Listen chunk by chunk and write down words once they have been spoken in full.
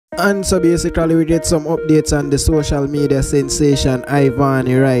And so basically we get some updates on the social media sensation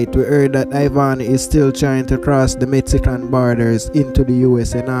Ivany, right? We heard that Ivany is still trying to cross the Mexican borders into the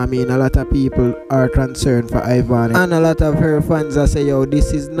US, and I mean a lot of people are concerned for Ivany, and a lot of her fans are say, yo,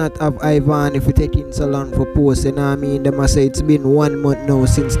 this is not of Ivany for taking so long for post, and I mean them say it's been 1 month now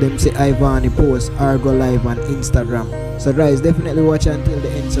since them say Ivany post or go live on Instagram. So guys, definitely watch until the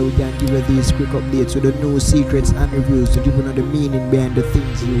end so we can give you these quick updates with the new secrets and reviews to give you the meaning behind the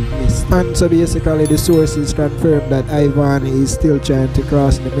things you missed. And so basically the sources confirm that Ivany is still trying to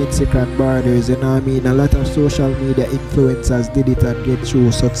cross the Mexican borders, and I mean a lot of social media influencers did it and get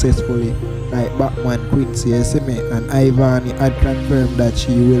through successfully, like Batman Quincy, you see me? And Ivany had confirmed that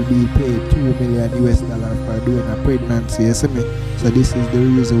she will be paid $2 million for doing a pregnancy, you see me? So this is the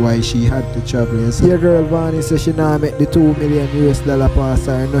reason why she had to travel, you see? Your girl Vani says she now make the $2 million pass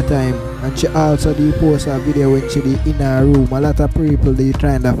her in no time, and she also did post a video when she did in her room. A lot of people they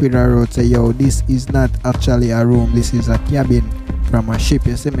trying to figure out say, yo, this is not actually a room, this is a cabin from a ship,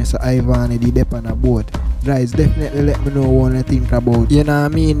 you see me? So Ivany did up on a boat. Guys, definitely let me know what you think about. You know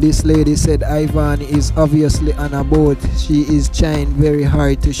what I mean? This lady said Ivany is obviously on a boat. She is trying very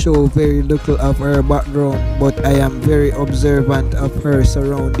hard to show very little of her background, but I am very observant of her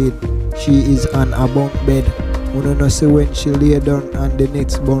surrounded. She is on a bunk bed. You know see when she lay down on the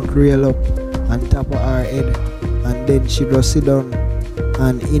next bunk rail up on top of her head, and then she go sit down,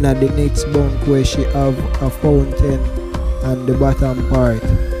 and in the next bunk where she have a fountain on the bottom part.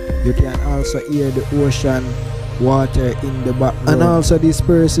 You can also hear the ocean water in the background. And also this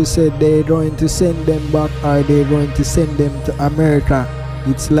person said they're going to send them back, or they're going to send them to America.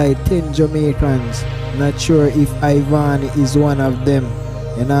 It's like 10 Jamaicans. Not sure if Ivany is one of them.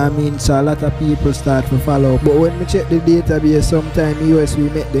 You know what I mean? So a lot of people start to follow. But when we check the database, sometimes US we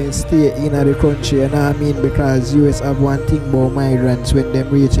make them stay in the country. You know what I mean? Because US have one thing about migrants. When them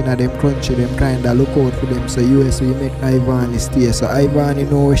reach in them country, them kinda look out for them. So US we make Ivany stay. So Ivany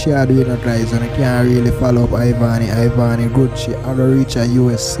know what she are doing a guys, and I can't really follow up Ivany. Ivany good, she ought to reach a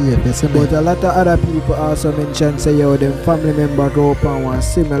US safe. You see me? But a lot of other people also mention say, yo, them family member go up on one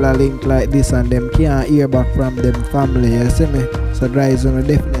similar link like this, and them can't hear back from them family. You see me? So guys, you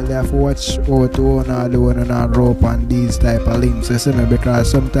definitely have to watch out to own all the one on our rope and these type of links, you see me? Because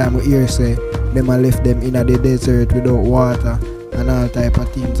sometimes we hear say them a left them in the desert without water and all type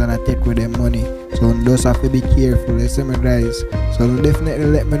of things, and I take with them money. So you just have to be careful, you see me guys? So definitely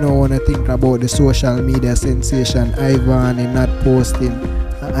let me know what you think about the social media sensation Ivany not posting,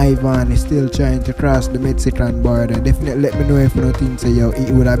 and Ivany still trying to cross the Mexican border. Definitely let me know if you think say, yo,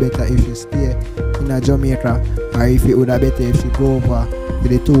 it would have better if she stay in a Jamaica, or if it would have better if she go over with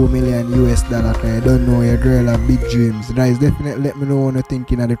the $2 million. I don't know, your girl have big dreams. Guys, definitely let me know what you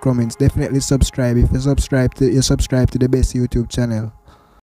think in the comments. Definitely subscribe. If you subscribe to the best YouTube channel.